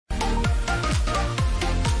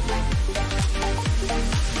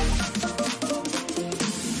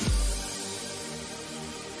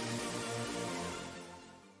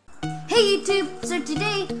Hey YouTube! So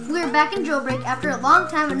today we're back in Jailbreak after a long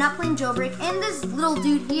time of not playing Jailbreak, and this little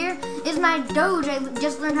dude here is my Doge. I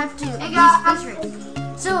just learned how to use Facerig.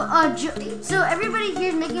 So everybody here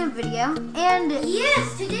is making a video, and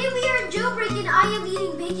yes, today we are in Jailbreak and I am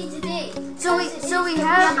eating bacon today. So we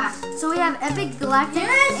have Epic, Galactic,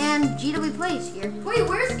 and GW Plays here. Wait,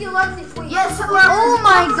 where's Galactic? Wait. Yes, oh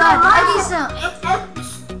my God! Okay, so.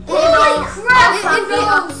 Holy crap!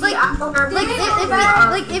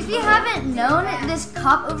 If you haven't known, this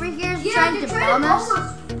cop over here is trying to bomb us.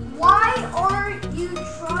 Why are you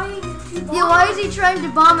trying to bomb us? Yeah, why is he trying to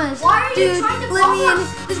bomb us? Why are you trying to bomb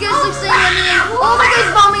us? This guy's like saying let me in. Oh my God,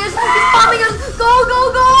 he's bombing us! He's bombing us! Go,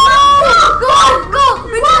 go, go! Go, go!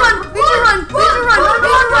 We need to run! We need to run! We need to run! We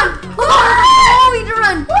need to run! Oh, we need to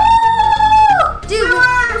run! Dude,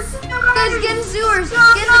 guys, get in sewers!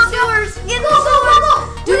 Get in the sewers! Get in the sewers!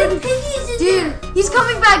 Dude, he's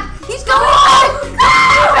coming back! He's coming back!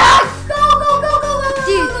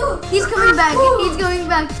 Dude, he's coming back! He's coming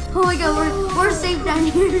back! Oh my God, we're safe down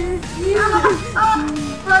here. We are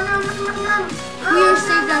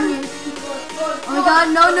safe down here. Oh my God,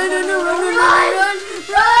 no,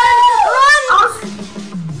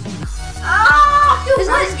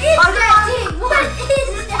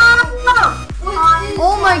 run!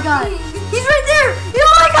 Oh my God, he's right there!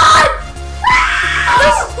 Oh my God!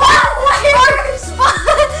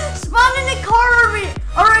 Spawn in the car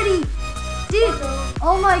already! Dude,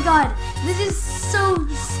 oh my God, this is so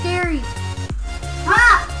scary.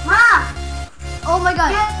 Oh my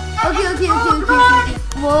God. Okay.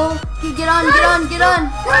 Whoa, okay, get on here.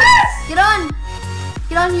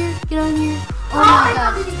 Oh my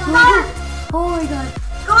God. Oh my God.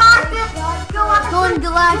 Going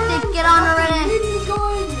Galactic, get on already.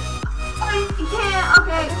 You can't,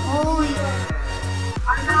 okay. Holy.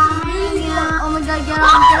 Oh my God, get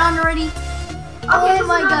on already. Oh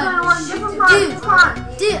my God.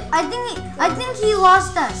 Dude, I think he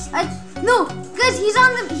lost us. No, guys, he's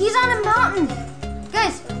on a mountain.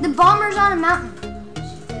 Guys, the bomber's on a mountain.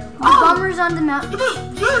 The bomber's on the mountain.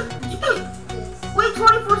 Wait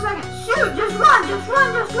 24 seconds. Shoot, just run. Just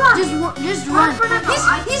run. He's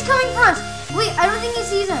coming for us. Wait, I don't think he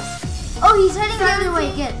sees us. Oh, he's heading the other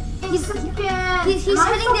way again. He's heading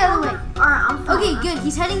the other way. Okay, good.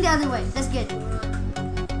 He's heading the other way. That's good.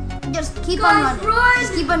 Just keep on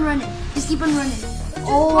running. Just keep on running.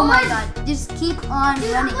 Oh my God. Just keep on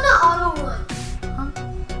running. I'm gonna auto run. Huh?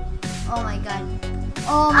 Oh my God.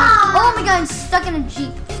 Oh my God, I'm stuck in a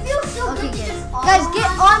Jeep. It feels so good to good. just auto Guys, get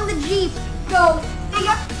on the Jeep. Go.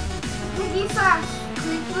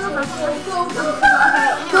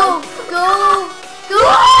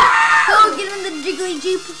 Go, get in the jiggly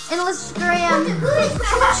Jeep and let's scram.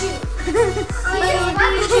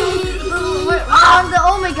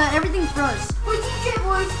 Oh my God, everything froze.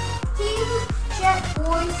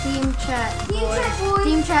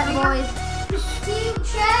 Team chat boys.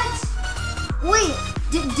 Wait,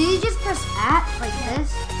 did you just press at like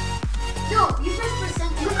this? No, you press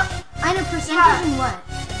percentage. I know percentage and what?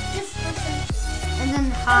 Just percentage. And then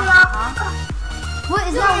ha. What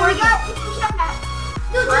is that working?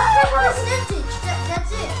 No, just press percentage.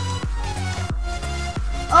 That's it.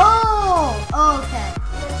 Oh, okay.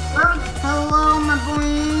 Hello, my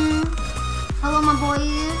boys.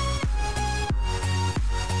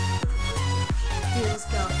 Dude, let's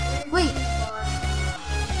go. Wait.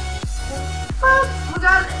 We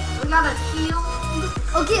got a shield.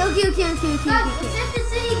 Okay. Guys, let's hit the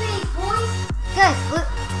city base, boys.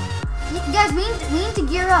 Guys, we need to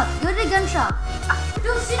gear up. Go to the gun shop.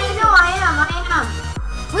 No, city. I am.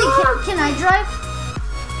 Wait, can I drive?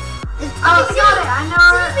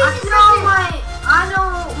 I know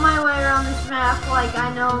my way around this map, like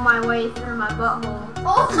I know my way through my butthole.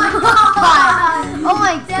 Oh my God. Oh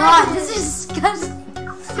my God, this is disgusting.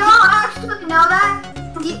 Don't actually know that?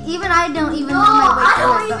 Even I don't even know my way through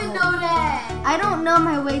my butthole. know that. I don't know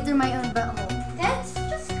my way through my own butthole. That's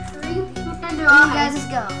just creepy. Hey guys, let's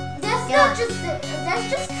go. That's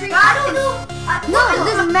just creepy. I don't know. No,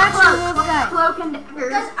 this is Master Wolf guy. Cloak and dagger.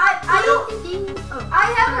 Guys, I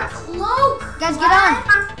have a cloak. Guys, get on.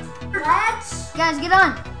 Guys, get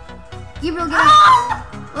on. Gabriel, get on.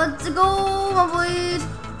 Let's go, my boys.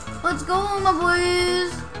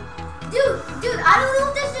 Dude, I don't know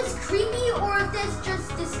if that's just creepy or if that's just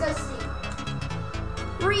disgusting.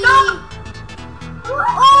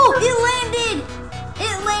 Oh,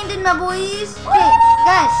 it landed, my boys.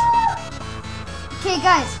 Okay,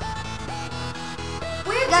 guys.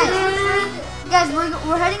 Guys,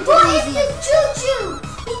 we're heading to the museum. Why is this choo-choo?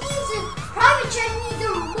 He needs a private jet. He needs the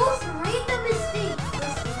most randomest thing.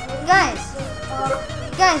 Guys,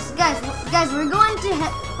 guys, we're going to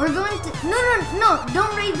no,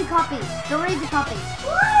 don't raid the copies. Don't raid the copies.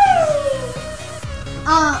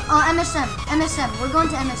 MSM. We're going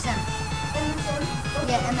to MSM.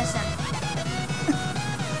 Yeah, MSM.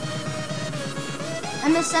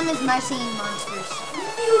 MSM is my singing monsters.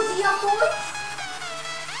 Museum boys.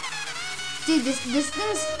 Dude, this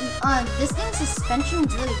thing's suspension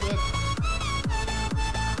is really good.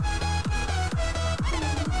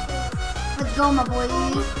 Let's go, my boys.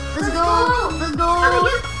 Let's go. I'm gonna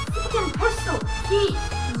get a freaking pistol. Jeez.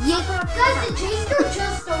 Yeah. Guys, the J-Store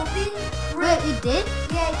just opened. Wait, it did?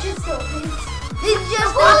 Yeah, it just opened. It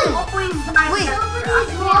just Always opened. die. Wait.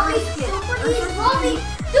 Somebody's robbing.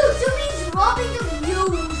 Dude, somebody's robbing the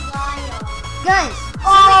Muse Lion. Guys,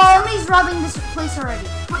 somebody's robbing this place already.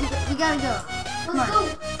 We gotta go. Come on.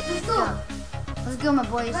 Let's go. Let's go, my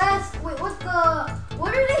boys. Wait, what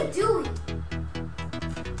are they doing?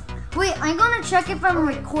 Wait, I'm gonna check if I'm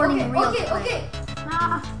recording real quick. Okay.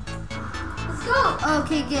 Nah. Let's go.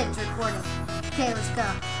 Okay, good. It's recording. Okay, let's go.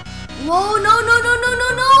 Whoa, no,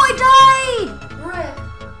 I died! Rip,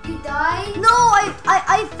 you died? No,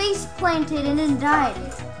 I face planted and then died.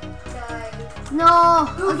 Died. No.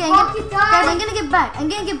 Ooh, Okay, Rocket died. guys, I'm gonna get back.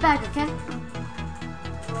 Okay?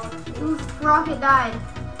 Ooh, Rocket died.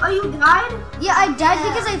 Oh, you died? Yeah, I died Yeah.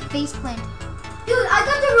 because I face planted. Dude, I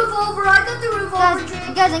got the revolver.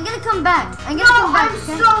 Guys, I'm gonna come back. I'm okay?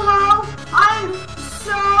 so low. I'm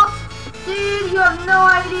so... Dude, you have no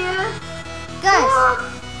idea. Guys,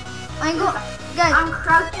 I'm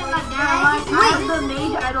crouching like down. Like I have the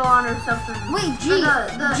mage idol on or something. Wait, G,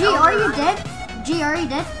 The are you dead? G, are you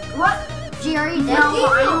dead? What? G, are you dead? No,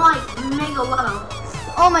 I'm like mega low.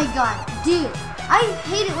 Oh my god, dude. I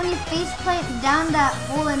hate it when you face plant down that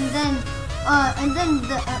hole and then it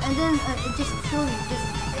just kills you.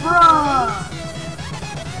 Bruh.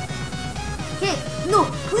 Okay, no,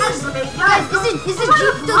 please. Guys, is the Jeep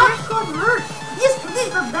still there? Yes, The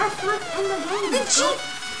best look in the game. the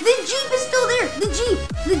Jeep is still there. The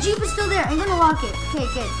Jeep is still there. I'm gonna lock it. Okay,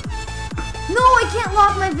 good. No, I can't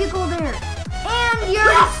lock my vehicle there. And you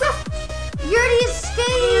already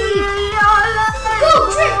escaped. Go,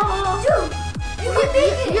 Trick. Dude, you can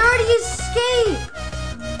make it. You already escaped.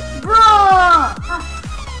 Bruh.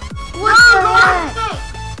 What the heck?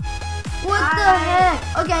 What the heck?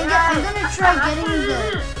 Okay, I'm gonna try getting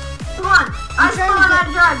Come on, I trying to spawned that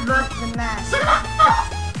drive, but the mask.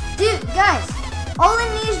 Dude, guys, all I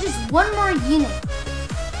need is just one more unit.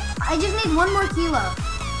 I just need one more kilo.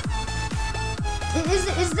 Is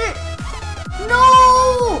there?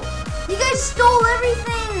 No! You guys stole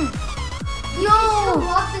everything. Yo!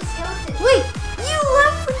 Wait, you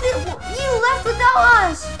left without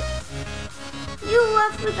us. You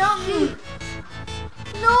left without me.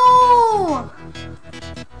 No!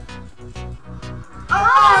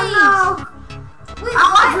 oh no! Wait,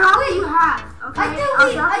 I'll drop you half. Okay. I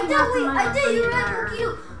thought you were at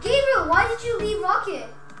Cookie. Gabriel, why did you leave Rocket?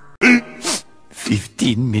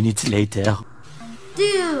 15 minutes later.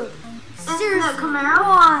 Dude, seriously, Camaro?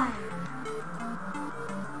 why?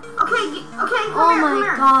 Okay, Oh come my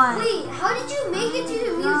here. god. Wait, how did you make it to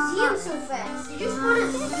the museum so fast? Did you just want to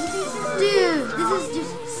Dude, this is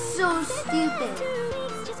just so stupid.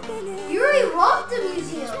 You already robbed the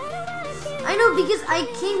museum. I know because I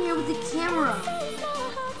came here with the camera.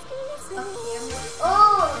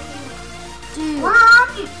 Oh, Dude. Where are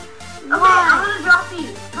you? Okay, Why? I'm gonna drop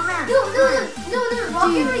you. Come here. no.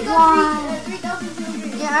 Rocket Dude, already why? got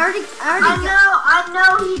 3,200. Yeah, I already I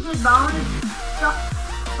know he did, but I want to drop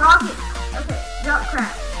Rocket. Okay, drop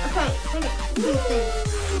crap. Okay, take it.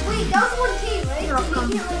 Wait, that was 1K, right? You're welcome.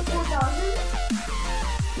 Did you get like 4,000?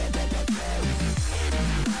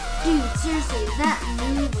 Dude, seriously, that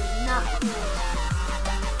move was not cool.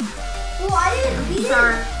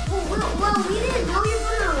 Well, we didn't know you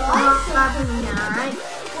were gonna Well, arrive. stop it again, alright?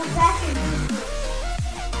 We're back in business.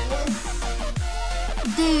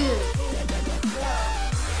 Dude.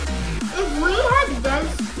 If we had Dez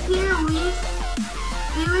here, we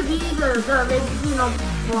would be the original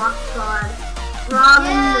block squad.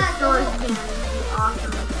 Robbing the Yeah, stores no. again would be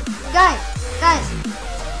awesome. Guys.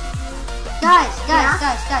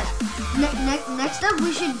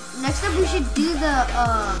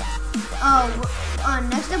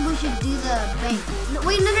 Next up we should do the bank. No,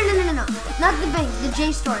 wait, no. Not the bank, the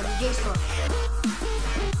J store.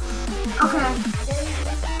 Okay.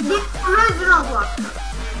 The original block squad.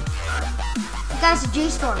 Guys, the J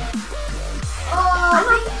store.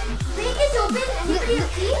 Bank is open. Anybody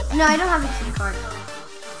have key? No, I don't have a key card.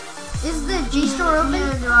 Is the J store open?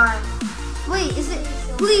 Neither do I. Wait, is it?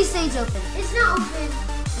 Please say it's open. It's not open.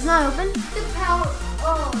 It's not open? The power.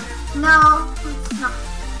 Oh. No, it's not.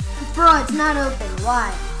 Bro, it's not open.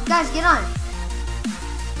 Why? Guys, get on.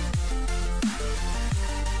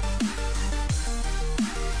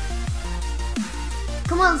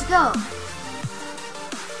 Come on, let's go.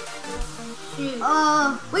 Shoot.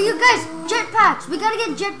 Wait, you guys, jetpacks. We gotta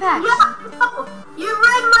get jetpacks. Yeah, no, you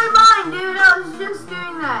read my mind, dude. I was just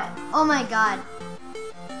doing that. Oh my god.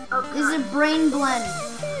 Okay. This is a brain blend.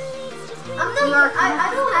 I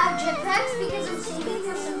don't have jetpacks because I'm saving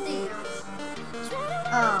for something else.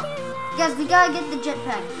 Oh. Guys, we gotta get the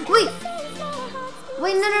jetpack. Wait,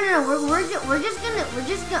 no. We're just gonna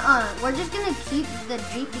keep the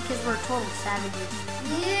Jeep because we're total savages.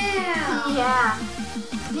 Yeah. Yeah.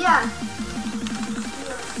 Yeah.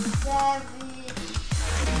 Savage.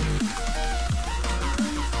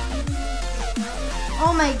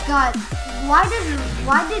 Oh my god. Why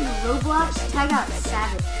did Roblox tag out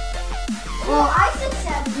savage? Well, I said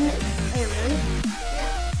savage. Hey, really?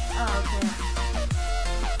 Yeah. Oh, okay.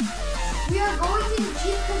 We are going to the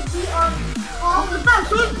Jeep because we are all the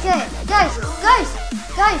Okay, guys.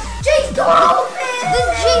 J store open! The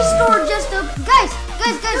J store just opened. Guys.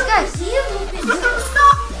 Museum open. The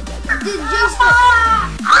J store.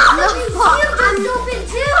 The museum just opened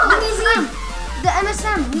too. The museum. The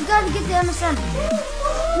MSM. We gotta get the MSM.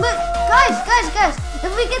 But guys.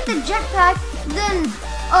 If we get the jetpack, then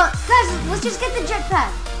guys, let's just get the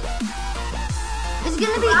jetpack. It's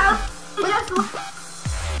gonna be.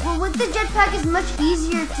 Well, with the jetpack, it's much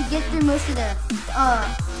easier to get through most of the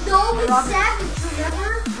No, it's savage,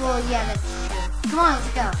 remember? Well, yeah, that's true. Come on, let's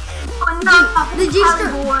go. The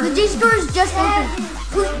The J store is just open.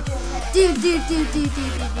 Dude.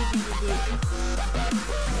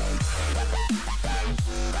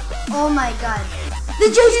 Oh my god. The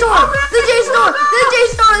J store. Let's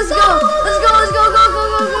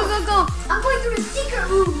go. I'm going through the secret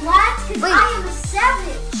room, lads, because Wait. I am a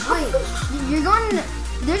savage. Wait, you're going.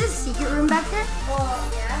 There's a secret room back there. Oh,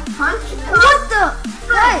 yeah? What the?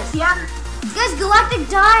 Guys, Yeah. Galactic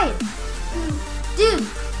died. Dude,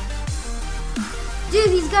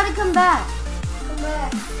 he's got to come back. Come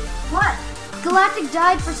back. What? Galactic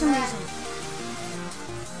died for some reason.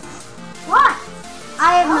 What?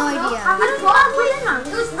 I have no idea.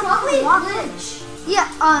 It was probably a glitch. Yeah,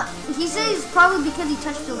 he says probably because he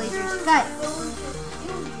touched the lasers. Guys.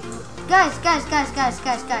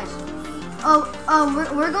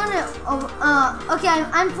 We're going to. Okay,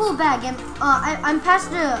 I'm full bag. I'm past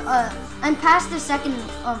the second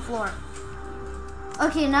floor.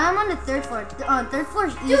 Okay, now I'm on the third floor. Third floor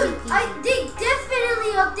is easy. Dude, they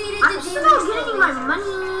definitely updated I'm the still getting my money.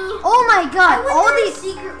 Oh my god!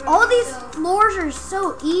 secret room. All these floors are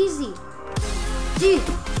so easy, dude.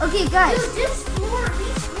 Okay, guys. Dude, these floors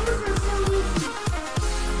are so easy.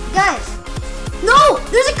 Guys, no!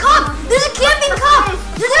 There's a cop! There's a camping cop!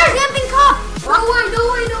 There's a camping cop! No way.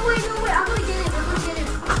 I'm gonna get it.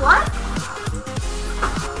 What?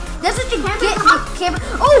 That's what you get, you camper.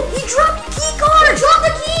 Oh, he dropped the key card! Drop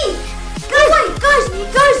the key! Guys,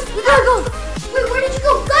 we gotta go! Wait, where did you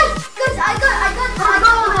go? Guys, I got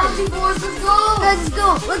the boys. Let's go. Guys,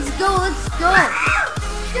 let's go!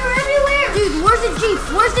 They're everywhere. Dude, where's the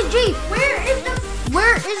Jeep?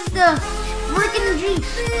 Where is the freaking Jeep?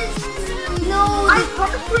 No, I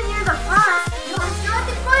parked it near the front. No, it's not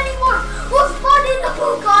the front anymore. We'll spawn in the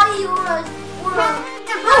Bugatti or a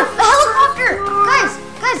a helicopter!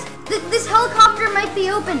 Guys, this helicopter might be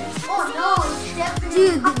open. Oh no, it's definitely.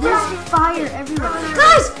 Dude, there's fire everywhere.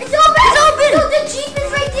 Guys, it's open! It's open! No, the Jeep is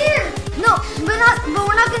right there! No, but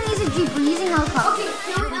we're not gonna use a Jeep, we're using a helicopter. Okay,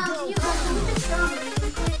 can we use the sound?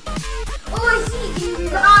 Oh, I see.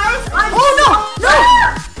 Guys, Oh no!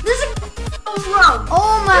 There's a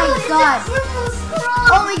oh my god.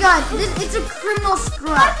 Oh my god, it's a criminal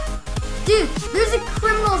scrub. Dude, there's a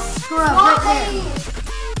criminal scrub right there.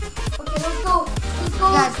 Okay, let's go.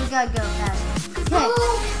 Guys, we gotta go fast. Okay.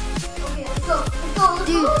 Okay, let's go.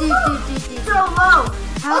 Dude. so low.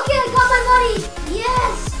 Okay, I got my money.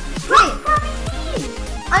 Yes. Wait.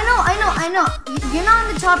 I know. You're not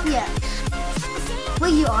on the top yet.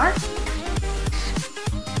 Wait, you are?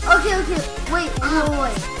 Okay. Wait.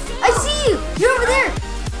 I see you. You're over there.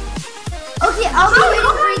 Okay, I'll be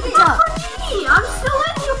waiting for you at the top. I'm still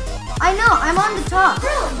in here. I know. I'm on the top.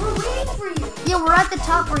 Bro, we're waiting for you. Yeah, we're at the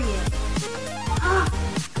top for you.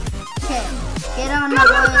 Okay, get on, my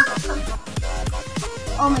boys.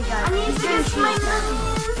 Oh my god. I need to get my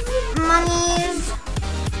Monies.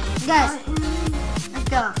 Guys, let's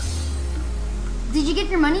go. Did you get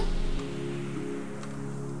your money?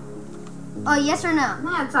 Oh, yes or no?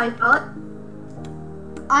 Yes, I thought.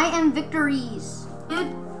 I am Victories.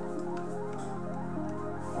 Dude.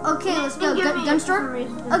 Okay, let's go. Give me Gun store? some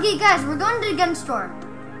reason. Okay, guys, we're going to the gun store.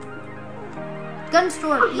 Gun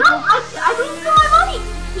store, No, people. I didn't get my money.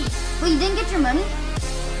 Wait, you didn't get your money?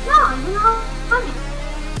 No, I didn't have money.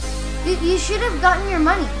 You should have gotten your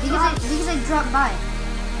money because I dropped by.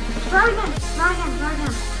 Try again.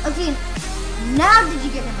 Okay, now did you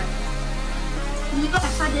get your money?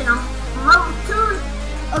 Yes, I did. I'm level 2.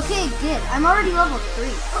 Okay, good. I'm already level 3.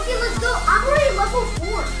 Okay, let's go. I'm already level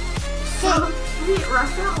 4. Okay. Wait,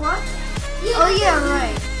 Russia, what? Yeah, Oh yeah,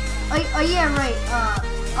 right. Oh yeah, right.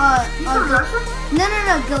 You from Russia? No,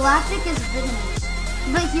 Galactic is Vietnamese,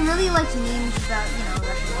 but he really likes memes about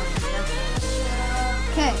Russian stuff.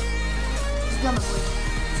 Okay, let's go, my boy.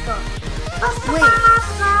 Let's go. Wait.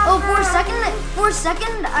 Oh, for a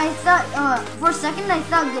second, I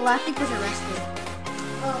thought Galactic was arrested.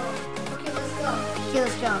 Oh, okay, let's go. Okay,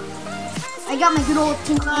 let's go. I got my good old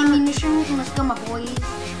tank ammunition, and let's go, my boys.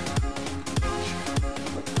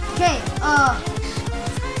 Okay, are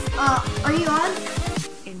you on?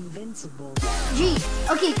 Invincible. G.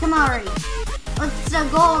 Okay, come on already. Let's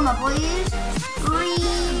go, my boys.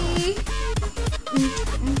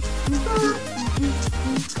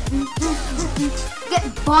 Get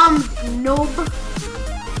bombed, noob.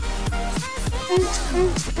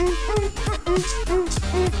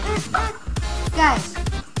 Guys,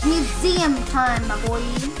 museum time, my boy.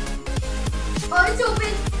 Oh, it's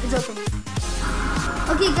open. It's open.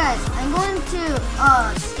 Okay, guys, I'm going to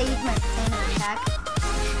stage my plan of attack.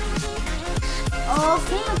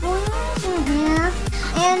 Okay, my boys, in here,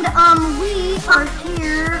 and we are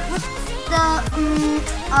here with the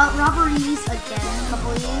robberies again, my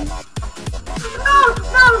boys. No.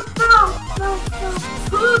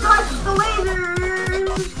 Who touched the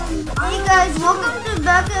lasers? Hey guys, welcome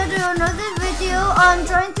back to another video on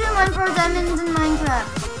trying to mine for diamonds in Minecraft.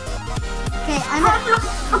 Okay, I'm at...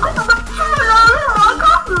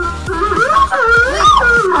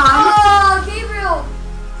 Oh, Gabriel.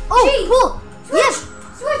 Oh, Gee, cool! Yes!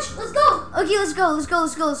 Switch, let's go. Okay, let's go.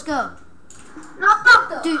 No.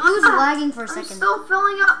 Dude, it was lagging for a I'm second. still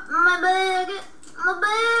filling up my bag. My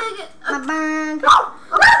burn. No.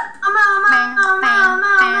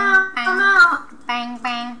 I'm out. Bang,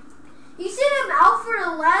 bang. You said I'm out for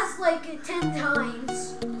the last like 10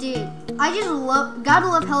 times. Dude, I just gotta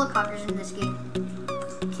love helicopters in this game.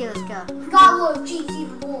 Okay, let's go. God love G's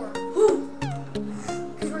even more.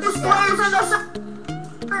 Because we're The the squares best. and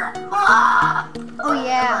the Oh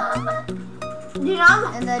yeah. Dude,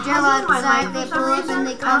 And the Jailbreak side, they pull up and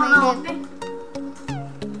they come in.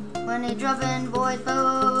 When they drop in, boys,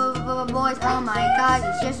 boys. Oh my God,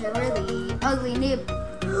 he's just a really ugly noob.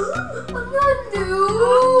 I'm not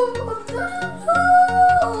noob.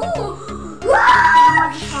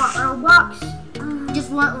 Just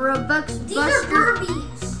want Robux. These are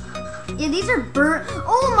Burbies. Yeah, these are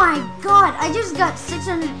Oh my God, I just got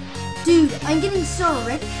 600. Dude, I'm getting so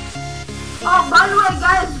rich. Oh, by the way,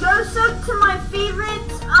 guys, go sub to my favorite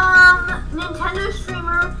Nintendo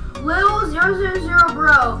streamer,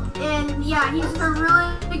 Lil000Bro, and yeah, he's a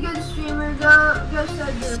really good streamer. Go sub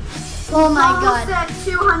him. Oh my Almost God. at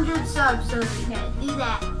 200 subs, so yeah, do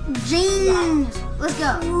that. James, let's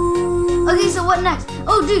go. Okay, so what next?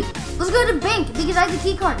 Oh, dude, let's go to bank because I have the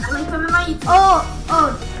key card. Link him in my YouTube. Oh,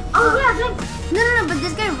 Yeah, thanks. no, but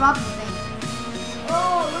this guy robbed the bank.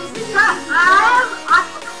 Oh, let's visit I have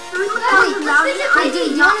Wait, 3,000 value. I do do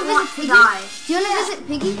you not want want to to visit die. Piggy? Do you want to visit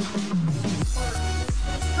Piggy?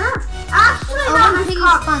 Sure. Actually, Oh, no, when there's Piggy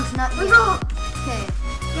cops. spawns, not We yet. go. Okay.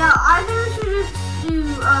 Yeah, I think we should just do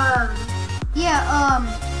Yeah,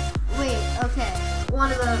 wait, okay.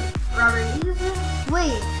 one of the robberies.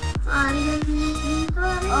 Wait,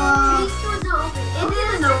 G's store's not open. It Okay,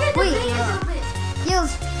 is let's check if the Wait, bank is open.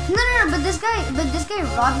 Gills. No, but this guy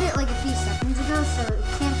robbed it like a few seconds ago, so it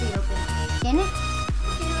can't be open. Can it? Okay,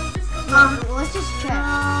 let's just go. Let's just check.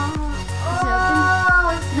 Oh,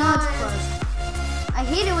 it's No, not. it's closed. I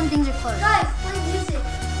hate it when things are closed. Guys, play music.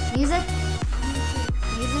 Music?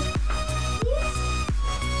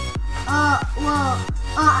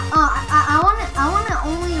 I wanna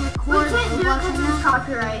only We record can't do it Roblox because right it's now.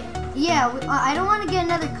 copyright. Yeah, I don't want to get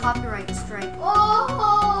another copyright strike.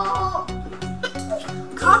 Oh,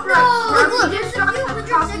 Copyright. No, strike. look, You just got there's a the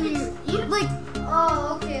few copy- seconds. you- Like,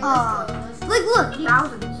 oh, okay. Let's go. look.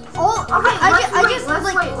 Thousands. All Okay, I let's wait, just let's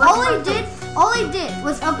like wait, let's all wait. I did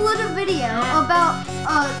was upload a video about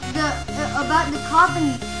the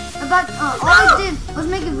coffin all I did was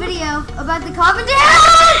make a video about the coffin.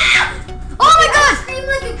 Oh my God! Scream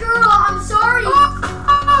like a girl. I'm sorry.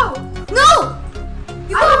 Oh! No!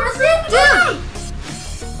 You got arrested?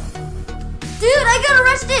 Dude, I got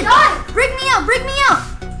arrested! Die! Break me out!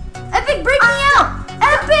 Epic, break me out!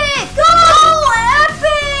 Epic!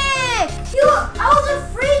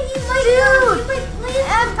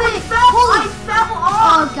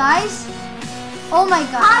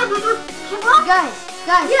 Did you kill him?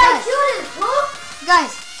 Guys, Yeah, I killed him, huh?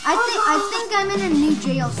 guys. I think I'm in a new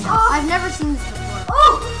jail cell. I've never seen this before.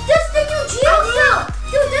 Oh, that's the new jail cell!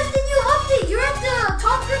 Dude, that's the new update. You're at the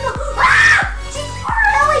top criminal. Ah! She's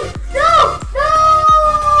Ellie! No!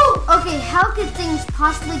 No! Okay, how could things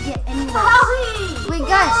possibly get any worse? Ellie! Wait,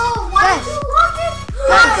 guys, Oh, why guys, did you lock it?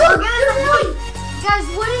 Guys, Dude, we're you're right. guys,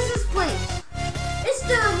 what is this place? It's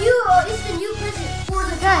the new prison for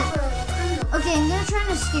the Guys. top criminal. Okay, I'm gonna try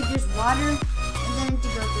to escape. There's water, and then I need to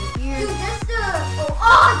go through here. Dude, that's the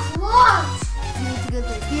it's locked. I need to go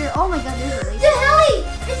through here. Oh my god, there's a The laser. heli,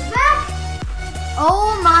 it's back.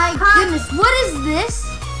 Oh my goodness, what is this?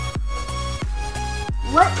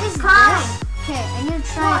 What is this? Okay, I'm gonna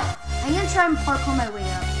try and parkour my way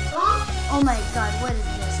up. Huh? Oh my god, what is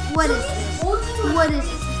this? What is this?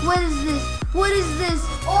 What is this? What is this?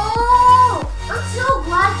 Oh, I'm so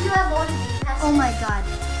glad you have all of these. Oh my god.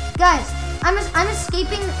 Guys, I'm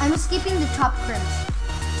escaping the top crims.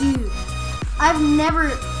 Dude, I've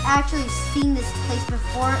never actually seen this place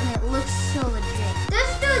before and it looks so legit.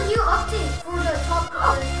 That's the new update for the top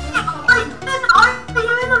Wait, then aren't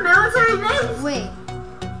you in the military base? Wait,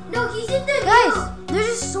 No, he's in the guys, there's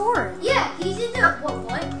a sword. Yeah, he's in the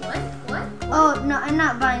what? Oh no, I'm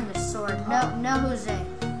not buying the sword. No, Jose.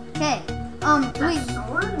 Okay. Wait,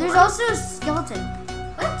 Sword? there's also a skeleton.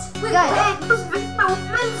 What? Wait, Guys. Hey, this is This is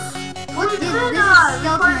a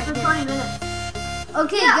skeleton right for there. 20 minutes.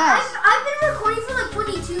 Okay, yeah, guys. I've been recording for like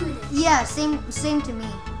 22 minutes. Yeah, same to me.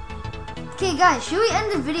 Okay, guys, should we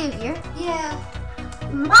end the video here? Yeah.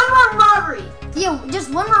 One more robbery. Yeah, just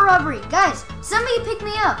one more robbery. Guys, somebody pick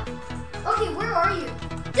me up. Okay, where are you?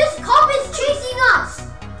 This cop is chasing us.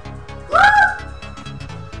 Woo!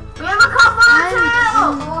 We have a cop on our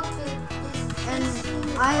tail. Cop An is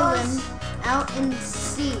chasing island us. out in the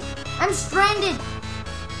sea. I'm stranded.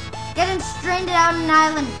 Getting stranded out on an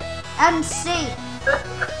island. Out in sea. Oh,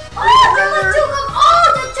 there were two cops. Oh,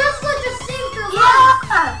 the Tesla just saved the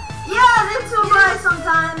life. Yeah, this will buy some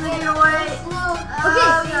time to get away.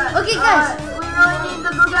 Okay, guys. We really need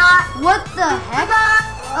the Bugatti. What the heck?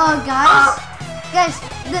 Guys,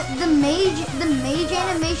 the mage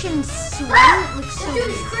animation swing looks so Dude,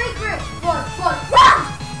 good. it's great. Run.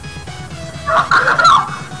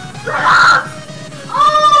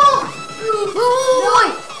 Oh!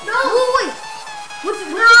 Wait. No. What's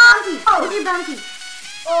your bounty? What's your bounty?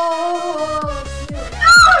 Oh,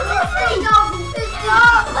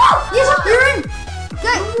 Yes, you're in.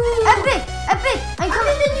 Guys, Epic. I'm I'm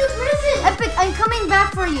coming. in the new prison. Epic, I'm coming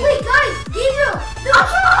back for you. Wait, guys, Gabriel. No.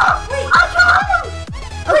 Wait,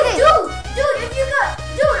 Okay. dude, if you got,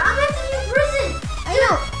 I'm at the new prison.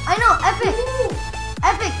 I know, Epic. Ooh.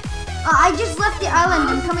 Epic. I just left the island.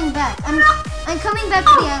 I'm coming back. I'm coming back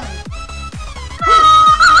to the island.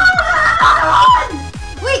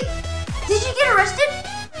 Wait, did you get arrested?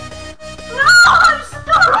 No, I'm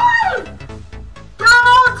still alive.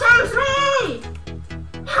 Don't chase me.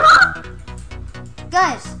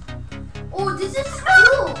 Guys, Oh, this is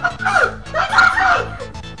cool.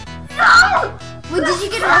 No. wait, did you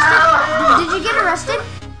get arrested? Did you get arrested?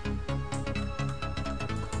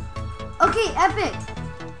 Okay, Epic.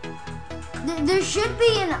 There should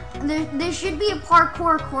be a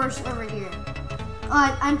parkour course over here.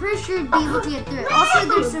 I'm pretty sure you'd be able to get through it. Also,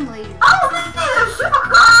 there's some lasers. Oh, these are super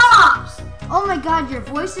cops. Oh my god, your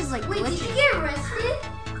voice is like Wait, did glitching. you get arrested?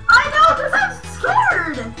 I know, because I'm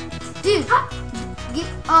scared. Dude, did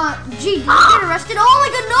you get arrested? Oh my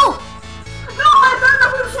god, no! No, I thought that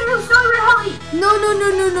we were saying to start your heli. No.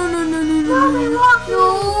 No, they locked me. No.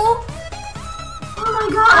 Oh my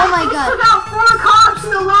god. Oh my We god. took out 4 cops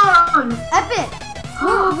alone. Epic,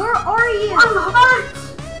 where are you? I'm hurt.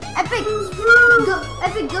 Epic,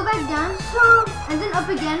 go back down, So and then up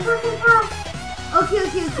again. freaking fast. Okay.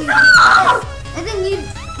 No! And then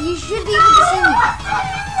you should be able to see me.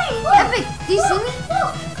 Epic, do you see me?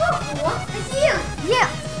 What? I see you. Yeah,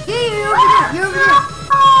 you're over there.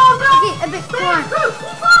 Oh, no. Okay, Epic, come on.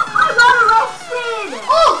 I got arrested.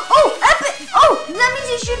 Oh, Epic. Oh, that means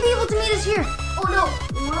you should be able to meet us here. Oh no.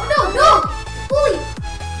 Holy.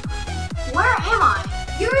 Where am I?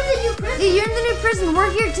 You're in the new prison. Yeah, you're in the new prison.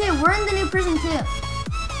 We're here too. We're in the new prison too.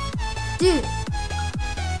 Dude.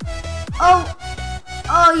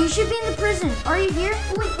 Oh, you should be in the prison. Are you here?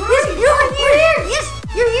 Wait, Yes, you're here. Yes,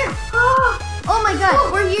 you're here. Oh my god,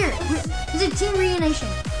 go. we're here. It's a team reunition.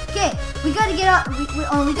 Okay, we gotta get out. We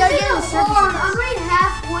gotta get in the This is circus. hard. I'm already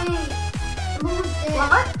halfway. I'm almost there.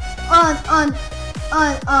 What?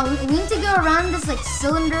 We need to go around this like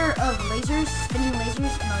cylinder of lasers, spinning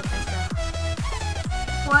lasers, and all that kind of stuff.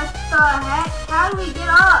 What the heck? How do we get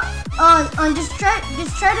up? Just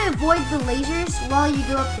try to avoid the lasers while you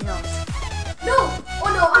go up the hills. No! Oh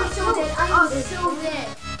no, I'm so dead. I am so dead.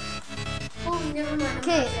 Holy, never mind.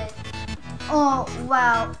 Okay. Oh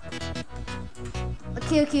wow.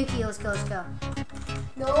 Okay. Let's go.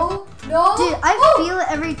 No. Dude, I feel it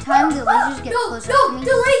every time the lasers get close up to me.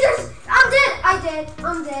 The lasers! I'm dead.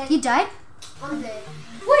 I'm dead. You died? I'm dead.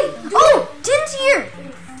 Wait. Oh, Tin's here.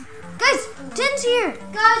 Guys, Tin's here.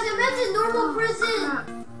 Guys, I'm at the normal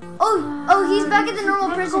prison. Oh, he's back at the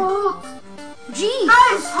normal prison. Gee.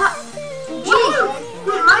 Guys, dude,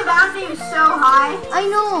 my bounty is so high. I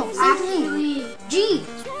know. Actually, G.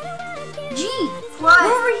 what?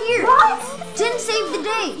 We're over here. What? Tin saved the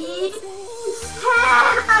day.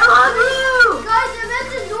 I love you. Guys, I'm at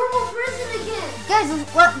the normal prison again. Guys,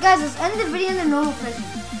 let's end the video in the normal prison.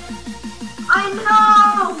 I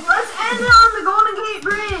know. Let's end it on the Golden Gate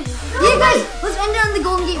Bridge. Yeah, guys, let's end it on the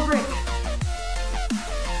Golden Gate Bridge.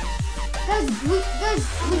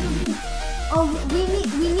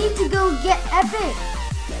 We need to go get Epic.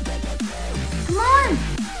 Come on.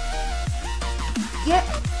 Get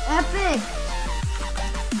Epic.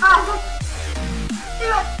 Guys, let's do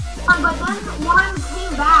it. But then one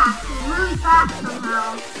came back really fast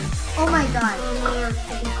somehow. Oh my god. And they are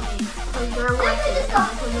chasing me. Because they're Look at this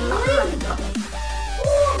stuff.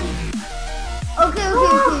 Okay.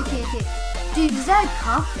 Dude, is that a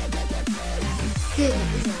cop? Dude,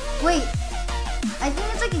 is it? Wait. I think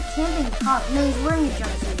it's like a camping cop. No, he's wearing a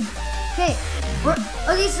jumpsuit. Okay.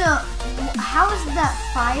 So how is that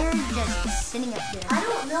fire just sitting up there? I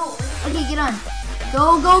don't know. Okay, get on.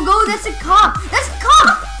 Go. That's a cop.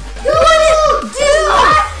 Dude,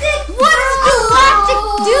 what is Galactic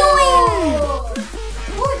doing?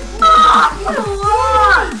 What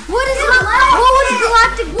What was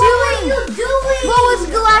Galactic doing? What was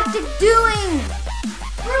Galactic doing?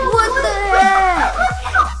 What the heck?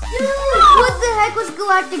 What the heck was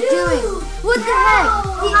Galactic doing? What the heck?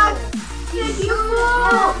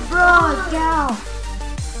 Bro, gal.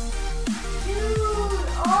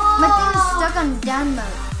 My thing is stuck on down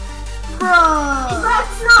mode. Bro.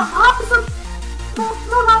 That's not possible. No.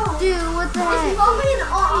 Dude, what the It's heck?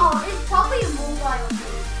 probably a mobile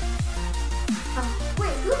game.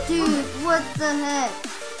 Wait, who? Dude, what the heck?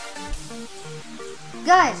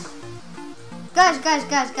 Guys.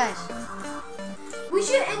 We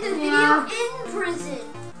should end the video in prison.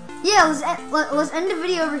 Yeah, let's end the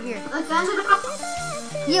video over here. Let's end it up.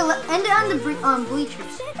 Yeah, let's end it on the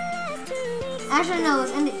bleachers. Actually, no,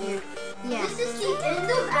 let's end it here. Yeah. This is the end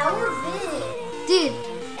of our vid. Dude,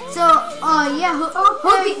 so, yeah,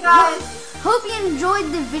 hope you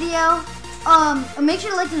enjoyed the video. Make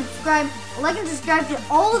sure to like and subscribe to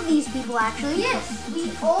all of these people, actually. Yes,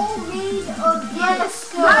 we all made a vid.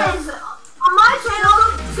 Yes, guys. On my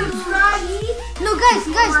channel, subscribe. No, guys.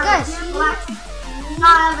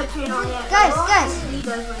 Not have a channel yet. Guys.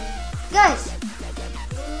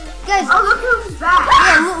 Oh, look who's back.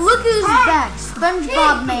 Yeah, look who's back.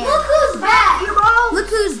 SpongeBob Man. Look who's back. Look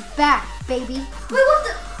who's back, baby. Wait, what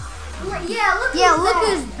the? Yeah, look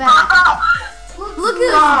who's back. Look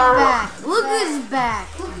who's back. Look who's back.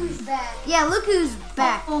 Look who's back. Yeah, look who's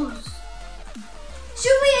back.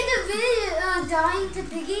 Should we end the video dying to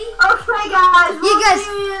Piggy? Okay, guys. We'll guys. see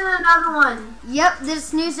you in another one. Yep, this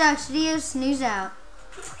Snooze Out Studios, snooze out.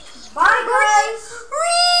 Bye,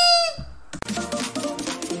 guys.